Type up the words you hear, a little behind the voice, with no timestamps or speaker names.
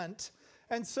hunt.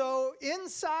 And so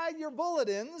inside your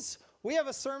bulletins, we have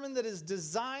a sermon that is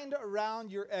designed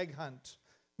around your egg hunt.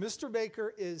 Mr.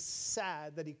 Baker is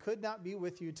sad that he could not be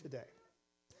with you today.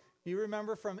 You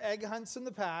remember from egg hunts in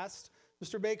the past,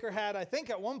 Mr. Baker had, I think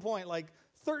at one point, like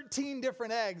 13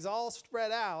 different eggs all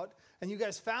spread out, and you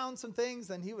guys found some things,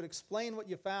 then he would explain what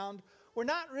you found. We're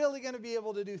not really going to be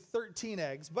able to do 13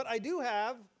 eggs, but I do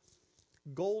have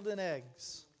golden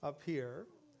eggs up here.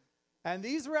 And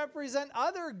these represent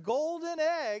other golden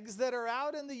eggs that are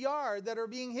out in the yard that are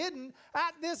being hidden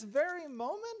at this very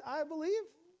moment, I believe.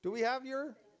 Do we have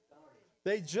your?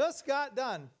 They just got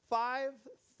done.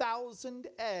 5,000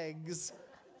 eggs.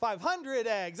 500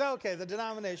 eggs. Okay, the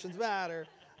denominations matter.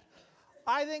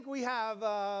 I think we have,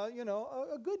 a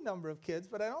good number of kids,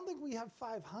 but I don't think we have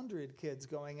 500 kids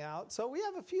going out. So we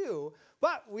have a few.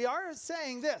 But we are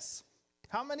saying this.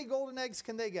 How many golden eggs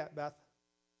can they get, Beth?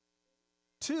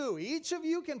 2. Each of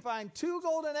you can find 2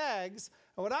 golden eggs.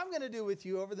 And what I'm going to do with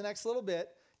you over the next little bit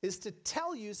is to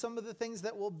tell you some of the things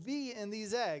that will be in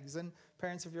these eggs. And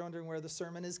parents, if you're wondering where the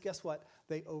sermon is, guess what?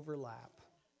 They overlap.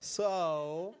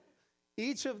 So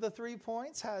each of the 3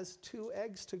 points has 2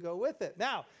 eggs to go with it.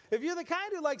 Now, if you're the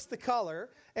kind who likes the color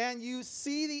and you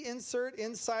see the insert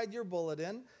inside your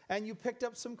bulletin and you picked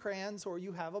up some crayons or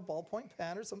you have a ballpoint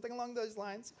pen or something along those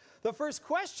lines, the first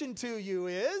question to you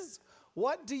is,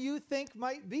 what do you think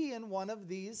might be in one of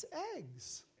these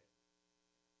eggs?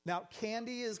 Now,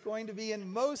 candy is going to be in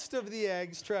most of the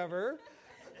eggs, Trevor.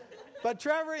 But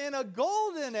Trevor, in a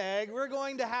golden egg, we're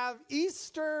going to have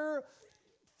Easter-themed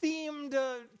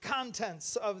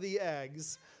contents of the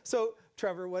eggs. So,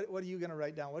 Trevor, what are you going to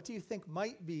write down? What do you think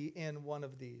might be in one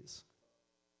of these?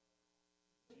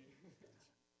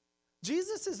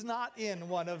 Jesus is not in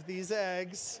one of these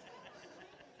eggs.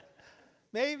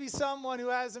 Maybe someone who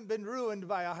hasn't been ruined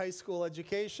by a high school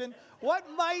education. What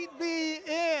might be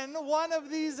in one of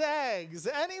these eggs?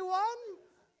 Anyone?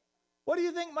 What do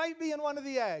you think might be in one of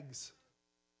the eggs?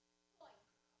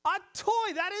 A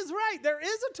toy. That is right. There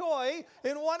is a toy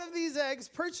in one of these eggs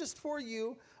purchased for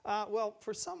you.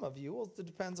 For some of you. Well, it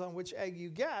depends on which egg you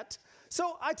get.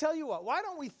 So I tell you what. Why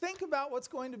don't we think about what's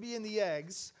going to be in the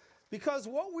eggs? Because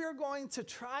what we're going to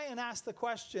try and ask the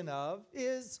question of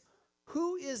is,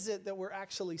 who is it that we're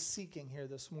actually seeking here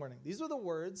this morning? These were the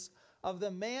words of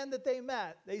the man that they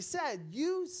met. They said,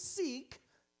 you seek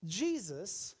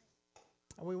Jesus.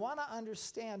 And we want to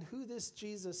understand who this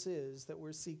Jesus is that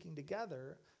we're seeking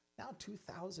together now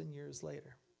 2,000 years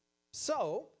later.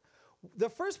 So, the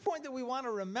first point that we want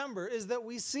to remember is that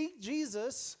we seek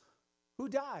Jesus who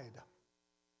died.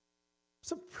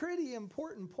 It's a pretty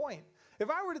important point. If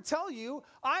I were to tell you,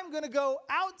 I'm going to go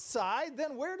outside,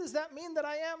 then where does that mean that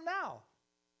I am now?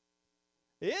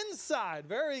 Inside.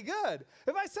 Very good.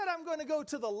 If I said I'm going to go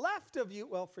to the left of you,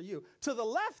 well, for you, to the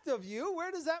left of you, where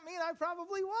does that mean I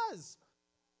probably was?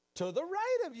 To the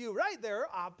right of you, right? There are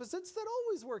opposites that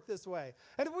always work this way.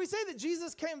 And if we say that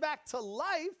Jesus came back to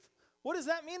life, what does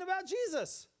that mean about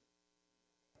Jesus?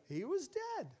 He was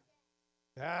dead.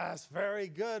 Yes, very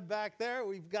good back there.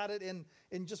 We've got it in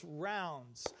just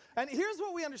rounds. And here's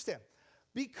what we understand.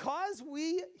 Because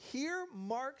we hear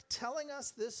Mark telling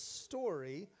us this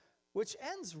story, which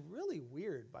ends really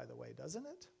weird, by the way, doesn't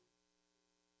it?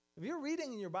 If you're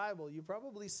reading in your Bible, you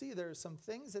probably see there are some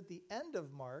things at the end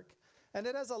of Mark, and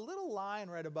it has a little line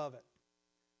right above it.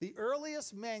 The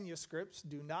earliest manuscripts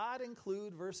do not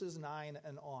include verses 9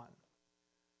 and on.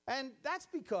 And that's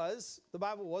because the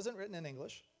Bible wasn't written in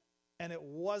English. And it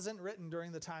wasn't written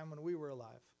during the time when we were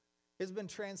alive. It's been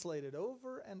translated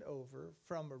over and over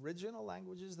from original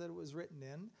languages that it was written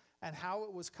in and how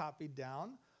it was copied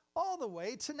down all the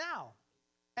way to now.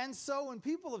 And so when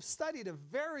people have studied a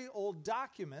very old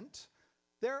document,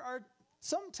 there are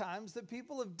sometimes that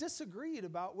people have disagreed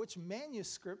about which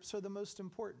manuscripts are the most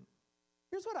important.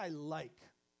 Here's what I like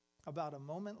about a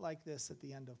moment like this at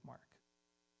the end of Mark.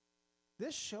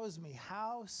 This shows me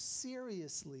how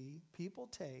seriously people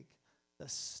take the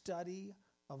study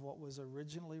of what was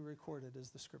originally recorded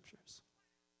as the scriptures.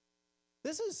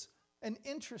 This is an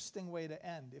interesting way to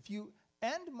end. If you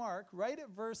end Mark right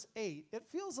at verse 8, it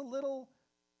feels a little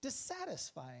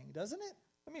dissatisfying, doesn't it?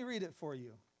 Let me read it for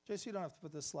you. Just so you don't have to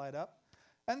put this slide up.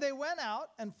 And they went out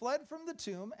and fled from the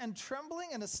tomb, and trembling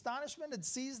and astonishment had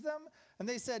seized them, and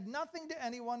they said nothing to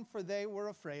anyone, for they were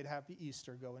afraid. Happy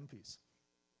Easter. Go in peace.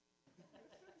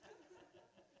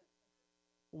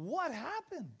 What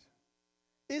happened?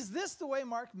 Is this the way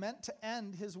Mark meant to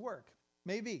end his work?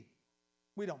 Maybe.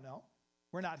 We don't know.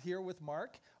 We're not here with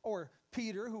Mark or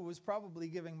Peter, who was probably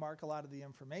giving Mark a lot of the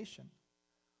information.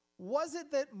 Was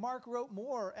it that Mark wrote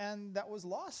more and that was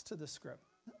lost to the script?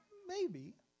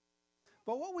 Maybe.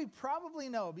 But what we probably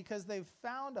know, because they've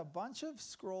found a bunch of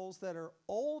scrolls that are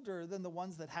older than the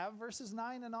ones that have verses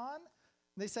 9 and on,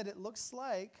 they said it looks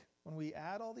like when we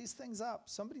add all these things up,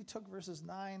 somebody took verses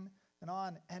 9 and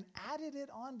on and added it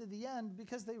on to the end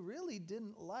because they really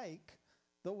didn't like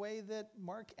the way that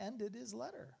Mark ended his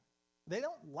letter. They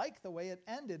don't like the way it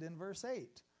ended in verse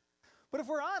 8. But if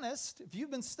we're honest, if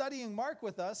you've been studying Mark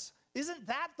with us, isn't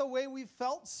that the way we've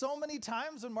felt so many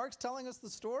times when Mark's telling us the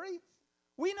story?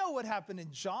 We know what happened in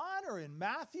John or in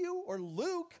Matthew or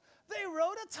Luke. They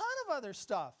wrote a ton of other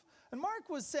stuff. And Mark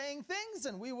was saying things,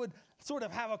 and we would sort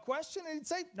of have a question, and he'd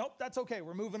say, nope, that's okay,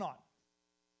 we're moving on.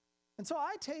 And so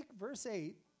I take verse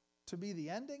 8 to be the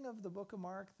ending of the book of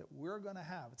Mark that we're going to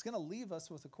have. It's going to leave us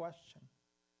with a question.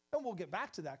 And we'll get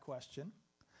back to that question.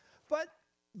 But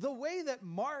the way that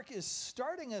Mark is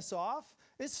starting us off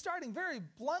is starting very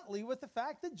bluntly with the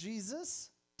fact that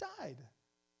Jesus died.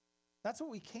 That's what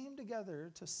we came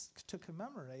together to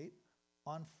commemorate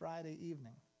on Friday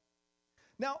evening.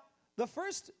 Now, the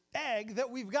first egg that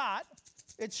we've got,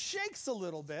 it shakes a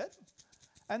little bit,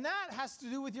 and that has to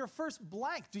do with your first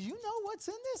blank. Do you know what's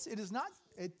in this? It is not,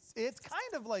 it's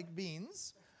kind of like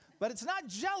beans, but it's not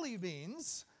jelly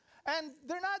beans, and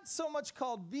they're not so much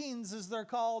called beans as they're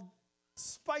called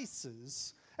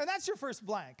spices. And that's your first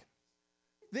blank.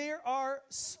 There are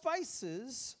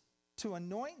spices to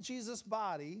anoint Jesus'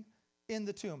 body in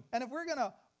the tomb. And if we're going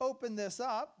to open this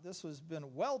up, this has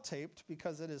been well taped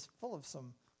because it is full of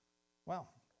some, well,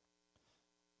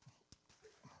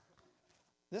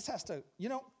 this has to,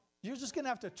 you're just going to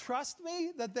have to trust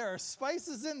me that there are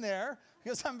spices in there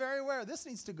because I'm very aware this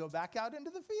needs to go back out into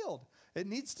the field. It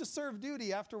needs to serve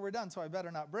duty after we're done, so I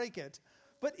better not break it.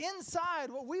 But inside,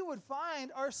 what we would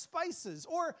find are spices,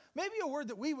 or maybe a word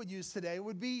that we would use today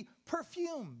would be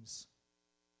perfumes.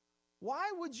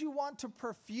 Why would you want to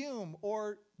perfume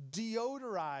or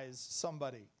deodorize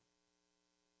somebody?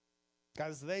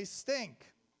 Because they stink.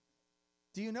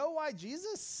 Do you know why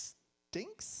Jesus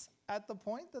stinks at the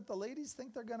point that the ladies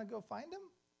think they're going to go find him?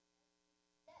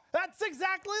 That's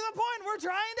exactly the point we're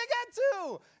trying to get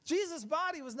to. Jesus'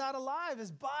 body was not alive.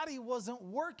 His body wasn't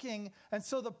working. And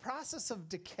so the process of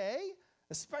decay,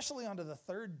 especially onto the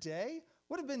third day,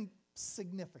 would have been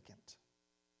significant.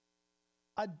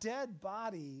 A dead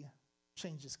body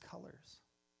changes colors.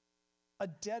 A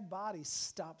dead body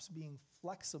stops being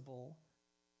flexible,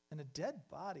 and a dead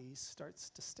body starts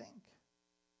to stink.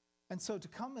 And so to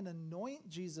come and anoint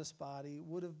Jesus' body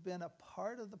would have been a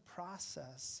part of the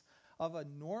process of a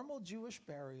normal Jewish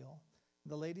burial.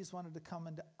 The ladies wanted to come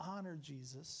and to honor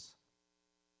Jesus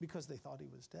because they thought he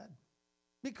was dead,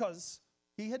 because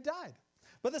he had died.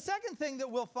 But the second thing that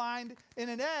we'll find in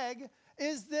an egg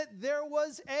is that there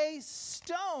was a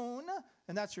stone,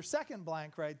 and that's your second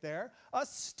blank right there, a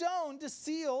stone to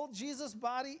seal Jesus'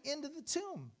 body into the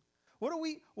tomb. What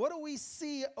do we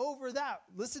see over that?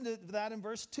 Listen to that in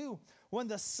verse 2. When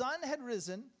the sun had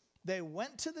risen, they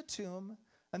went to the tomb,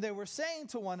 and they were saying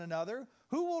to one another,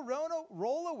 who will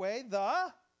roll away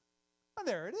the... And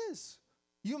there it is.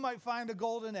 You might find a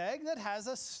golden egg that has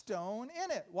a stone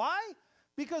in it. Why?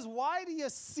 Because why do you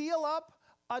seal up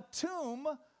a tomb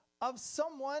of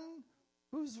someone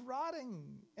who's rotting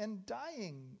and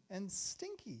dying and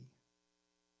stinky?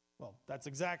 Well, that's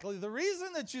exactly the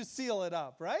reason that you seal it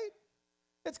up, right?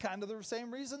 It's kind of the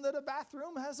same reason that a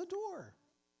bathroom has a door.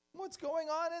 What's going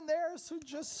on in there? So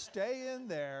just stay in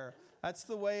there. That's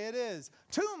the way it is.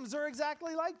 Tombs are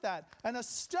exactly like that. And a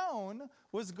stone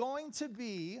was going to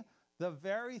be the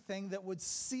very thing that would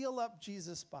seal up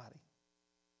Jesus' body.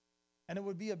 And it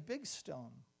would be a big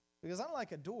stone. Because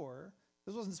unlike a door,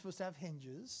 this wasn't supposed to have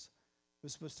hinges. It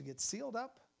was supposed to get sealed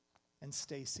up and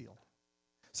stay sealed.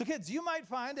 So kids, you might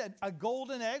find a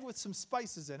golden egg with some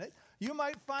spices in it. You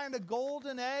might find a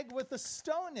golden egg with a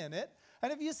stone in it.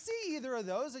 And if you see either of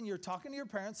those and you're talking to your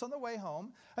parents on the way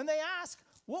home and they ask,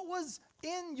 what was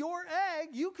in your egg?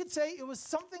 You could say it was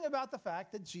something about the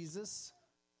fact that Jesus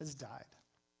has died.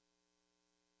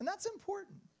 And that's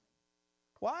important.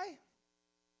 Why?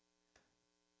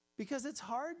 Because it's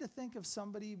hard to think of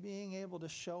somebody being able to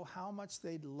show how much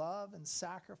they'd love and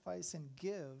sacrifice and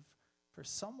give for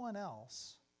someone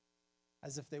else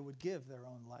as if they would give their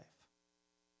own life.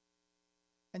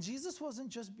 And Jesus wasn't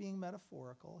just being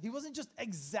metaphorical. He wasn't just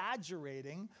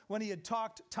exaggerating when he had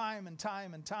talked time and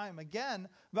time and time again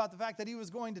about the fact that he was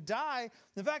going to die.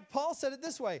 In fact, Paul said it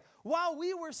this way, while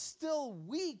we were still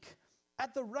weak,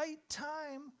 at the right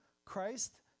time,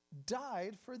 Christ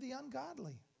died for the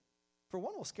ungodly. For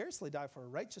one will scarcely die for a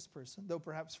righteous person, though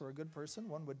perhaps for a good person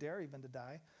one would dare even to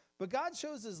die. But God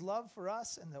shows his love for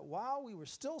us, and that while we were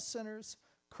still sinners,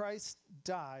 Christ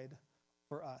died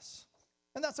for us.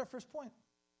 And that's our first point.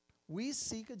 We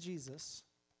seek a Jesus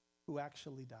who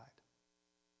actually died.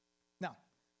 Now,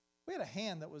 we had a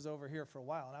hand that was over here for a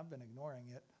while, and I've been ignoring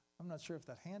it. I'm not sure if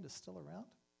that hand is still around.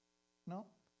 No?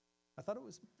 I thought it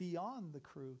was beyond the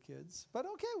crew, kids. But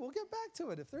okay, we'll get back to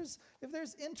it. If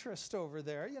there's interest over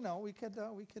there, we could.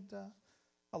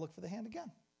 I'll look for the hand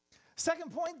again.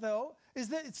 Second point, though, is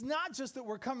that it's not just that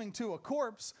we're coming to a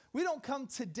corpse. We don't come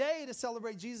today to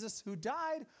celebrate Jesus who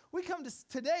died. We come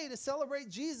today to celebrate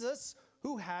Jesus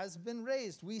who has been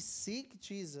raised. We seek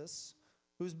Jesus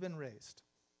who's been raised.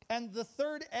 And the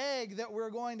third egg that we're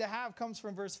going to have comes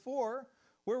from verse 4,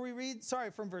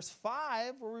 from verse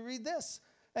 5, where we read this.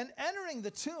 And entering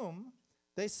the tomb,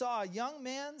 they saw a young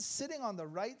man sitting on the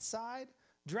right side,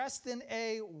 dressed in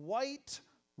a white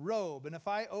robe. And if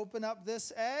I open up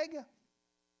this egg,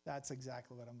 that's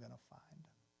exactly what I'm going to find.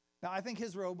 Now, I think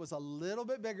his robe was a little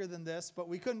bit bigger than this, but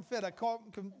we couldn't fit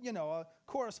a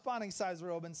corresponding size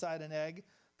robe inside an egg,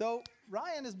 though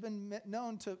Ryan has been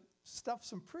known to stuff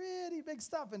some pretty big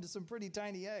stuff into some pretty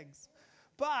tiny eggs.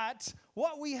 But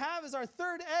what we have is our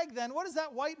third egg then. What does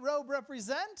that white robe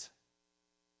represent?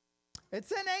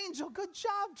 It's an angel. Good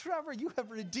job, Trevor. You have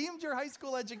redeemed your high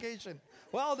school education.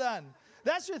 Well done.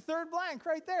 That's your third blank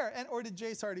right there. Or did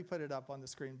Jace already put it up on the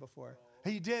screen before?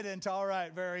 He didn't. All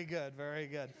right. Very good. Very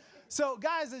good. So,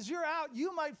 guys, as you're out,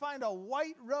 you might find a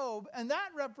white robe, and that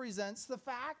represents the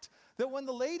fact that when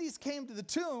the ladies came to the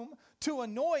tomb to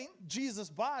anoint Jesus'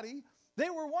 body, they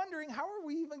were wondering, how are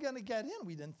we even going to get in?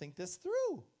 We didn't think this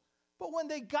through. But when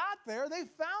they got there, they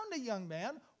found a young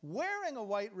man wearing a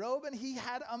white robe, and he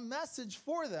had a message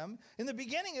for them. In the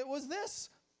beginning, it was this: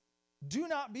 do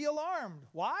not be alarmed.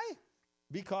 Why?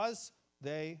 Because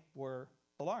they were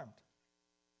alarmed.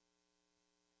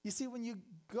 You see, when you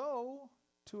go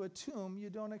to a tomb, you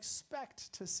don't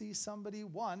expect to see somebody,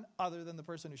 one, other than the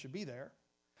person who should be there,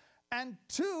 and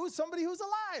two, somebody who's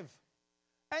alive.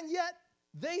 And yet,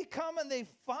 they come and they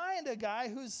find a guy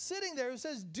who's sitting there who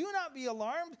says, do not be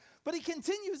alarmed. But he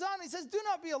continues on. He says, do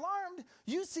not be alarmed.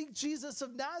 You seek Jesus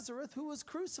of Nazareth who was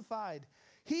crucified.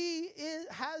 He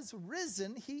has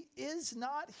risen. He is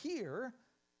not here.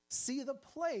 See the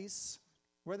place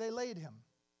where they laid him.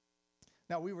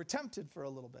 Now, we were tempted for a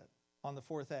little bit on the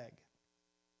fourth egg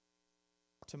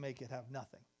to make it have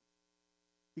nothing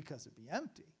because it'd be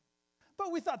empty.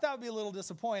 But we thought that would be a little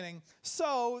disappointing.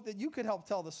 So that you could help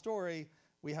tell the story,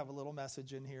 we have a little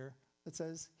message in here that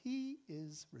says, he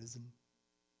is risen.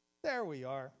 There we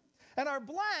are. And our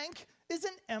blank is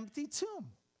an empty tomb.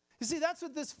 You see, that's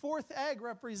what this fourth egg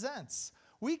represents.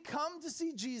 We come to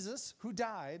see Jesus who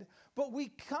died, but we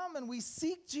come and we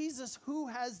seek Jesus who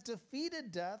has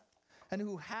defeated death and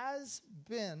who has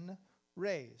been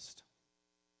raised.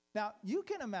 Now, you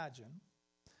can imagine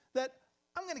that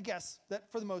I'm going to guess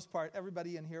that for the most part,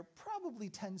 everybody in here probably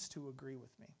tends to agree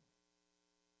with me.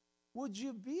 Would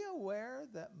you be aware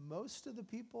that most of the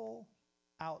people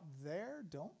out there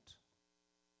don't?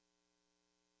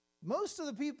 Most of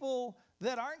the people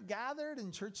that aren't gathered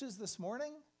in churches this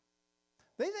morning,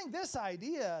 they think this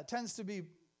idea tends to be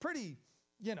pretty,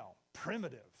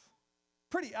 primitive,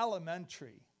 pretty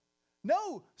elementary.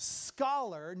 No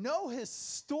scholar, no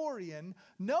historian,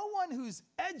 no one who's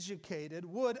educated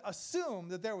would assume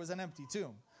that there was an empty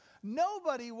tomb.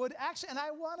 Nobody would actually, and I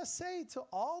want to say to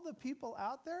all the people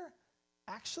out there,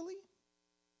 actually,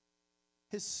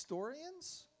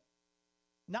 historians,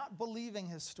 not believing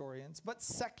historians, but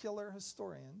secular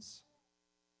historians,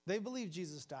 they believe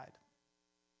Jesus died.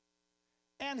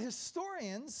 And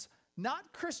historians,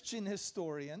 not Christian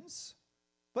historians,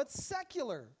 but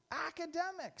secular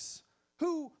academics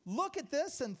who look at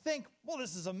this and think, well,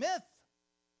 this is a myth.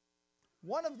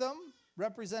 One of them,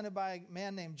 represented by a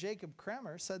man named Jacob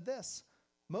Kramer, said this: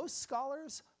 most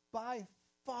scholars by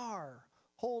far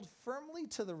hold firmly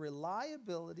to the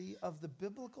reliability of the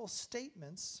biblical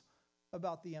statements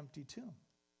about the empty tomb.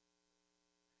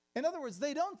 In other words,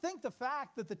 they don't think the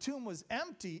fact that the tomb was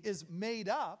empty is made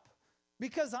up,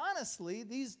 because honestly,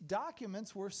 these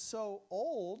documents were so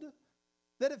old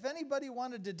that if anybody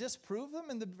wanted to disprove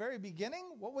them in the very beginning,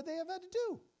 what would they have had to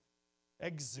do?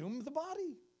 Exhume the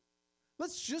body.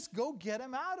 Let's just go get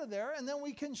him out of there, and then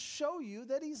we can show you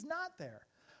that he's not there.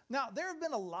 Now, there have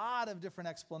been a lot of different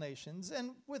explanations,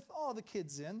 and with all the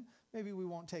kids in, maybe we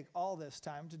won't take all this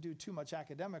time to do too much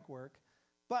academic work,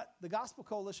 but the Gospel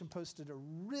Coalition posted a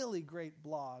really great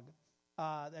blog.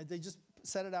 They just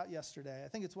set it out yesterday. I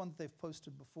think it's one that they've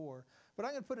posted before, but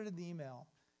I'm going to put it in the email.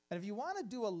 And if you want to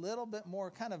do a little bit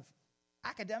more kind of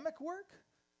academic work,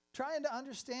 trying to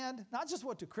understand not just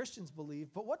what do Christians believe,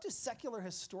 but what do secular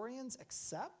historians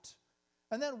accept?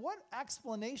 And then what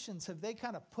explanations have they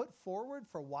kind of put forward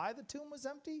for why the tomb was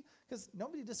empty? Because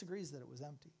nobody disagrees that it was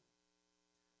empty.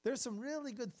 There's some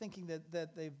really good thinking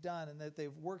that they've done and that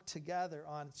they've worked together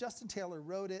on. Justin Taylor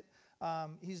wrote it.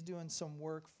 He's doing some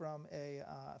work from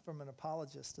an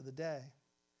apologist of the day.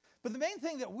 But the main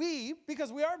thing that we,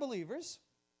 because we are believers,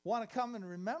 want to come and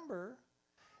remember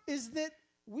is that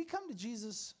we come to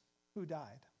Jesus who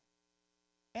died.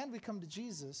 And we come to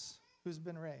Jesus who's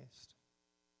been raised.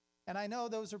 And I know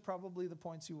those are probably the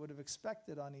points you would have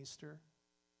expected on Easter.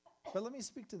 But let me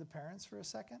speak to the parents for a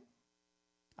second.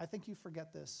 I think you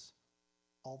forget this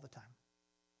all the time.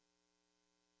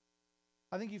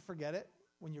 I think you forget it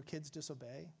when your kids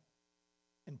disobey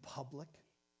in public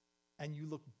and you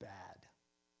look bad.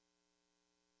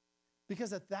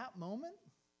 Because at that moment,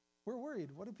 we're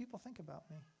worried. What do people think about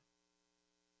me?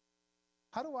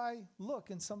 How do I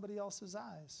look in somebody else's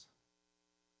eyes?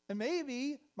 And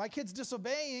maybe my kid's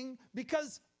disobeying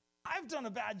because I've done a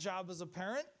bad job as a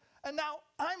parent, and now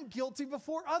I'm guilty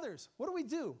before others. What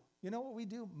do? You know what we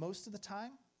do most of the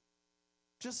time?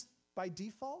 Just by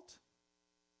default?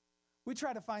 We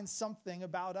try to find something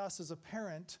about us as a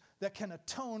parent that can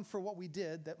atone for what we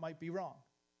did that might be wrong.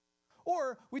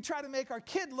 Or we try to make our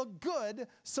kid look good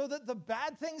so that the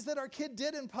bad things that our kid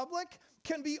did in public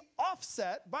can be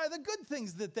offset by the good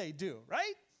things that they do,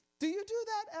 right? Do you do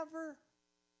that ever?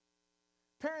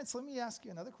 Parents, let me ask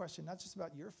you another question, not just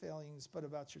about your failings, but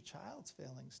about your child's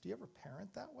failings. Do you ever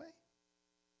parent that way?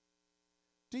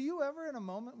 Do you ever, in a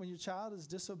moment when your child is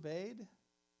disobeyed,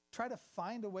 try to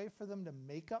find a way for them to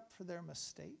make up for their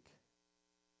mistake?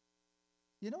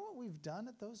 You know what we've done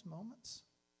at those moments?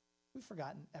 We've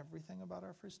forgotten everything about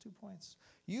our first 2 points.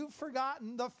 You've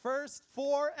forgotten the first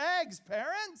 4 eggs,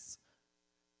 parents.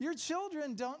 Your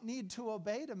children don't need to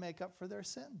obey to make up for their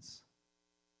sins.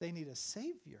 They need a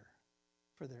Savior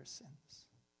for their sins.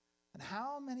 And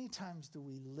how many times do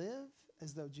we live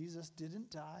as though Jesus didn't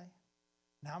die?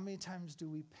 And how many times do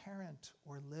we parent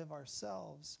or live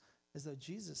ourselves as though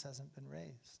Jesus hasn't been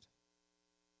raised?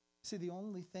 See, the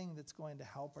only thing that's going to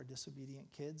help our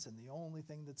disobedient kids and the only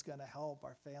thing that's going to help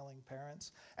our failing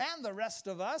parents and the rest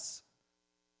of us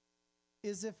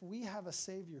is if we have a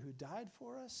Savior who died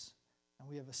for us and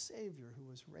we have a Savior who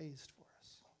was raised for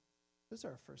us. Those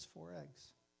are our first 4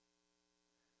 eggs.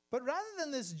 But rather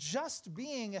than this just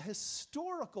being a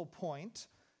historical point,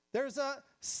 there's a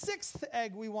 6th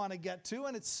egg we want to get to,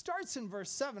 and it starts in verse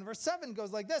 7. Verse 7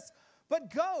 goes like this: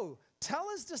 "But go, tell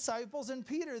his disciples and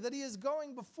Peter that he is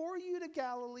going before you to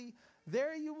Galilee.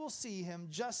 There you will see him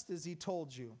just as he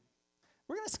told you."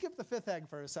 We're going to skip the 5th egg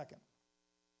for a second.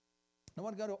 I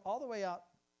want to go all the way out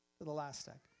to the last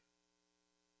egg.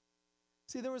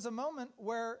 See, there was a moment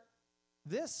where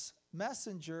this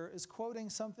messenger is quoting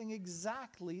something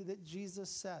exactly that Jesus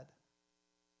said.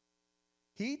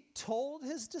 He told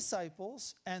his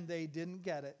disciples, and they didn't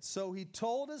get it. So he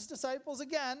told his disciples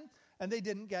again, and they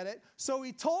didn't get it. So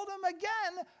he told them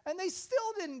again, and they still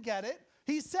didn't get it.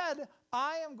 He said,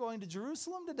 "I am going to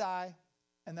Jerusalem to die,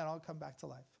 and then I'll come back to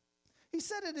life." He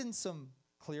said it in some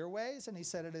clear ways, and he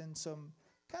said it in some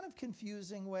kind of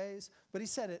confusing ways, but he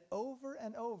said it over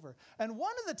and over. And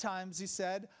one of the times he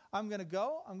said, "I'm going to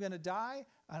go, I'm going to die,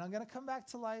 and I'm going to come back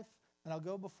to life, and I'll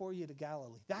go before you to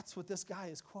Galilee." That's what this guy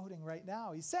is quoting right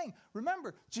now. He's saying,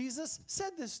 remember, Jesus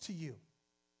said this to you.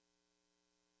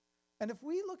 And if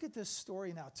we look at this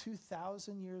story now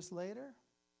 2,000 years later,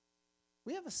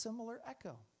 we have a similar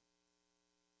echo.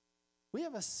 We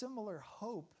have a similar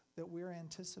hope that we're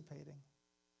anticipating.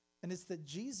 And it's that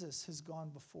Jesus has gone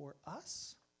before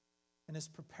us and is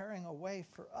preparing a way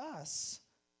for us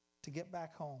to get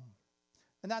back home.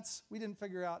 And we didn't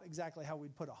figure out exactly how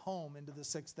we'd put a home into the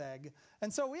 6th egg.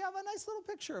 And so we have a nice little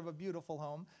picture of a beautiful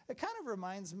home. It kind of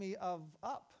reminds me of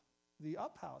the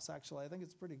Up house, actually. I think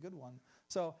it's a pretty good one.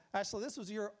 So, Ashley, this was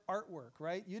your artwork,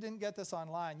 right? You didn't get this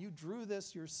online. You drew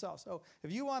this yourself. So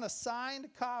if you want a signed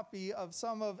copy of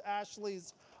some of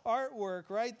Ashley's artwork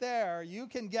right there, you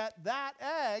can get that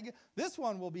egg. This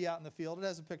one will be out in the field. It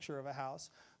has a picture of a house.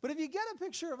 But if you get a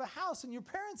picture of a house and your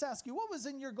parents ask you, what was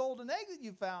in your golden egg that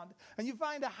you found? And you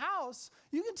find a house,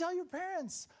 you can tell your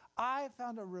parents, I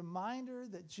found a reminder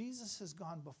that Jesus has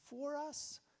gone before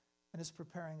us and is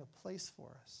preparing a place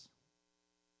for us.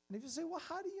 And if you say, well,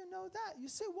 how do you know that? You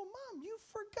say, well, Mom, you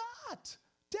forgot.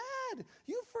 Dad,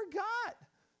 you forgot.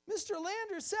 Mr.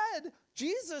 Lander said,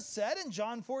 Jesus said in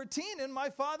John 14, in my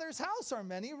Father's house are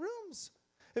many rooms.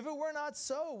 If it were not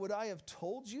so, would I have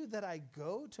told you that I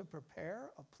go to prepare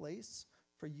a place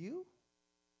for you?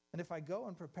 And if I go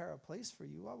and prepare a place for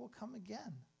you, I will come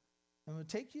again and will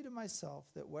take you to myself,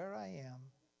 that where I am,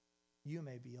 you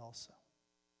may be also.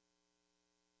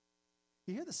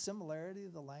 You hear the similarity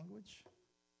of the language?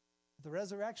 At the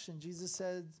resurrection, Jesus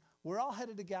said, we're all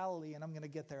headed to Galilee, and I'm going to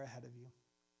get there ahead of you.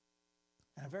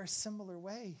 In a very similar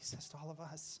way, he says to all of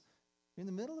us, you're in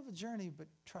the middle of a journey, but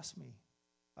trust me,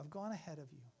 I've gone ahead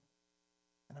of you,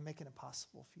 and I'm making it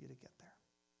possible for you to get there.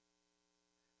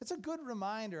 It's a good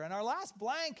reminder. And our last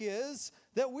blank is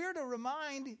that we're to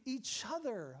remind each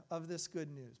other of this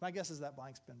good news. My guess is that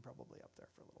blank's been probably up there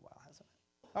for a little while, hasn't it?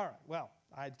 All right, well,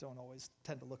 I don't always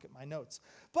tend to look at my notes.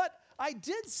 But I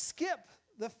did skip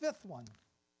the fifth one.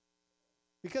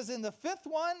 Because in the fifth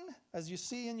one, as you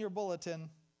see in your bulletin,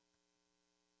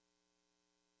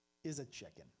 is a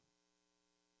chicken.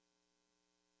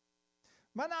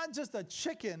 But not just a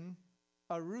chicken,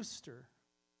 a rooster.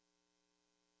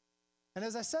 And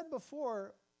as I said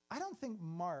before, I don't think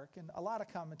Mark, and a lot of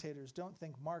commentators don't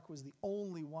think Mark was the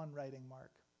only one writing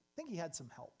Mark. I think he had some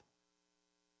help.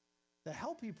 The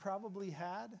help he probably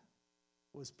had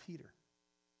was Peter.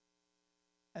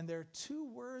 And there are two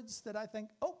words that I think,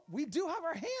 oh, we do have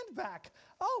our hand back.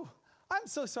 Oh, I'm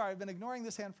so sorry. I've been ignoring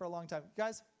this hand for a long time.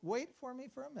 Guys, wait for me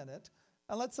for a minute.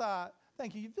 And let's,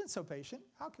 thank you. You've been so patient.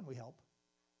 How can we help?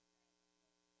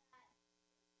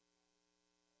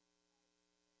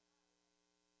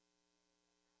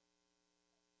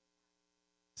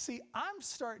 See, I'm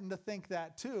starting to think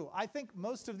that too. I think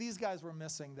most of these guys were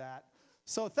missing that.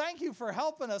 So thank you for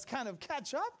helping us kind of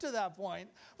catch up to that point.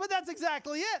 But that's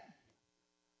exactly it.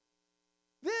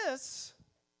 This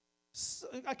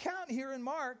account here in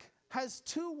Mark has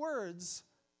two words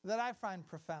that I find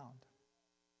profound.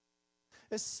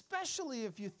 Especially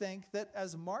if you think that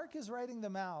as Mark is writing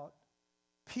them out,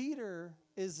 Peter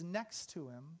is next to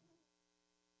him,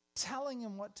 telling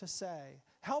him what to say,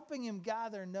 helping him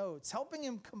gather notes, helping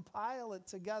him compile it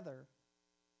together.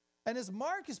 And as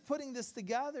Mark is putting this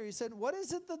together, he said, what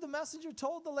is it that the messenger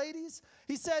told the ladies?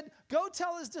 He said, go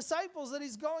tell his disciples that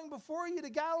he's going before you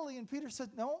to Galilee. And Peter said,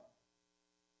 no.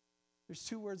 There's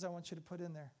two words I want you to put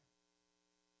in there.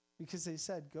 Because he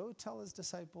said, go tell his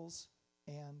disciples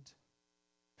and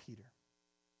Peter.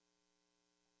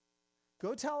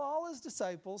 Go tell all his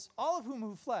disciples, all of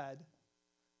whom fled,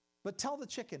 but tell the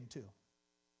chicken too.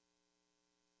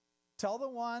 Tell the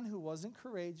one who wasn't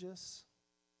courageous.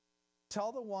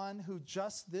 Tell the one who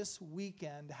just this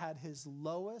weekend had his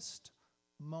lowest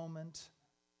moment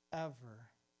ever.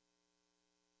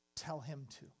 Tell him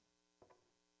to.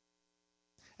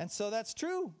 And so that's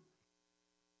true.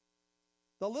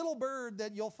 The little bird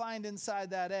that you'll find inside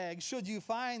that egg, should you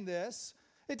find this,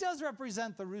 it does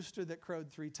represent the rooster that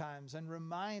crowed 3 times and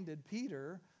reminded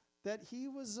Peter that he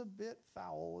was a bit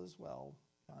foul as well,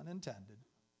 unintended.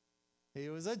 He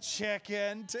was a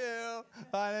chicken too,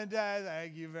 unintended.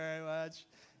 Thank you very much.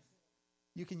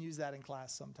 You can use that in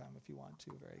class sometime if you want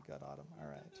to. Very good, Autumn. All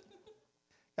right.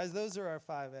 Guys, those are our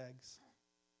 5 eggs.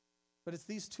 But it's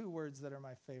these 2 words that are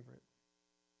my favorite.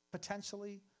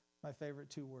 Potentially my favorite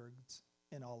 2 words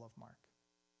in all of Mark.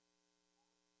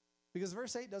 Because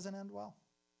verse 8 doesn't end well.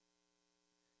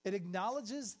 It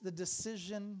acknowledges the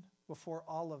decision before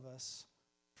all of us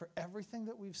for everything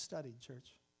that we've studied,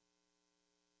 church.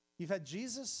 You've had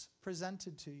Jesus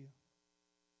presented to you.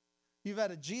 You've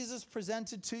had a Jesus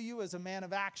presented to you as a man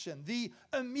of action. The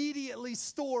immediately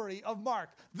story of Mark.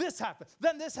 This happened,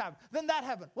 then that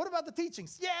happened. What about the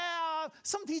teachings? Yeah,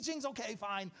 some teachings, okay,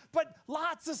 fine. But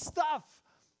lots of stuff.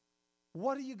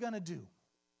 What are you going to do?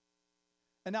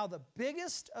 And now the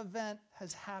biggest event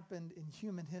has happened in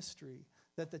human history,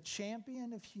 that the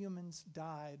champion of humans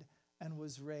died and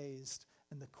was raised.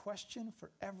 And the question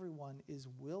for everyone is,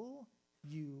 will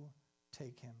you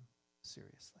take him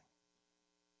seriously?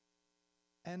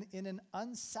 And in an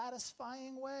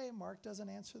unsatisfying way, Mark doesn't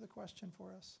answer the question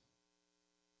for us.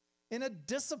 In a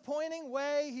disappointing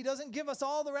way, he doesn't give us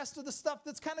all the rest of the stuff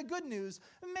that's kind of good news.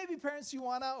 And maybe parents, you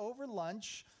want to over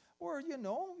lunch, or,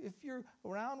 if you're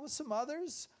around with some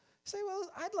others, say, well,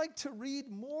 I'd like to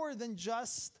read more than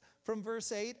just from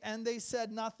verse 8, and they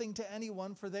said nothing to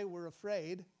anyone, for they were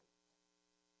afraid.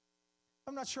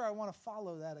 I'm not sure I want to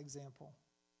follow that example.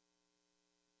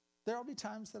 There will be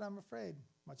times that I'm afraid,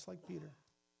 much like Peter.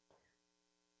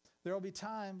 There will be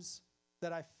times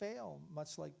that I fail,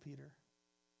 much like Peter.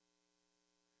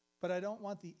 But I don't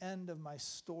want the end of my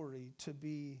story to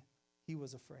be, he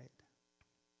was afraid.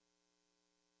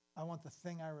 I want the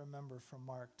thing I remember from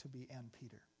Mark to be, and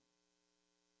Peter.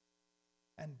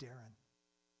 And Darren.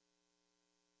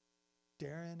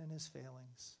 Darren and his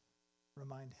failings,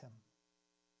 remind him.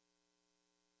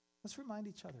 Let's remind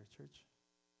each other, church.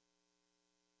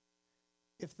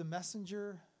 If the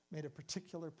messenger made a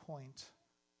particular point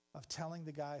of telling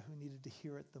the guy who needed to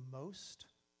hear it the most,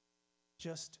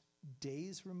 just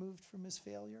days removed from his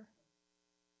failure,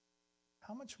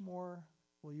 how much more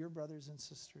will your brothers and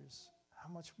sisters, how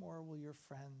much more will your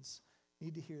friends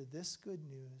need to hear this good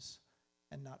news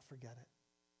and not forget it?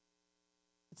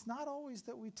 It's not always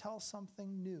that we tell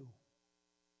something new.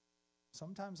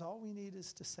 Sometimes all we need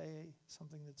is to say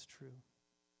something that's true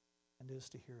and is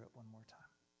to hear it one more time.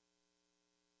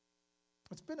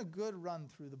 It's been a good run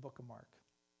through the book of Mark.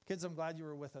 Kids, I'm glad you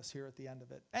were with us here at the end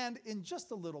of it. And in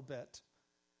just a little bit,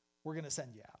 we're going to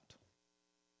send you out.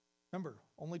 Remember,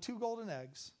 only 2 golden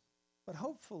eggs, but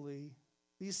hopefully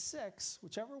these 6,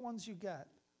 whichever ones you get,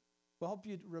 will help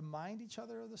you remind each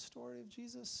other of the story of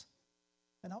Jesus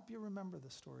and help you remember the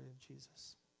story of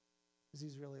Jesus, because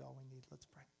he's really all we need. Let's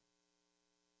pray.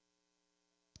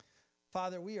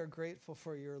 Father, we are grateful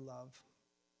for your love.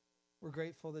 We're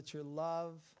grateful that your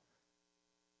love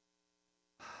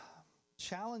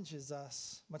challenges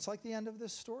us, much like the end of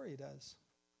this story does.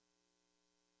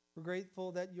 We're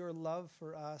grateful that your love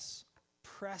for us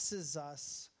presses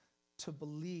us to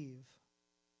believe,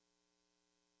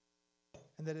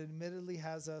 and that it admittedly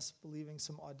has us believing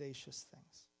some audacious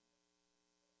things.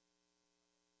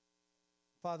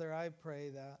 Father, I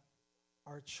pray that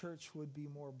our church would be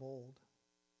more bold,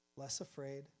 less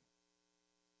afraid,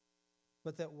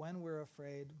 but that when we're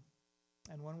afraid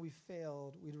and when we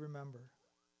failed, we'd remember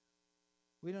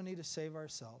we don't need to save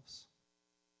ourselves,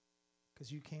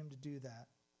 because you came to do that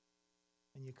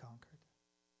and you conquered.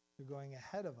 You're going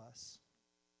ahead of us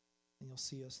and you'll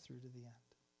see us through to the end.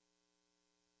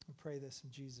 I pray this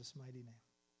in Jesus' mighty name.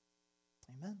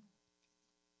 Amen.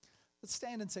 Let's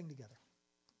stand and sing together.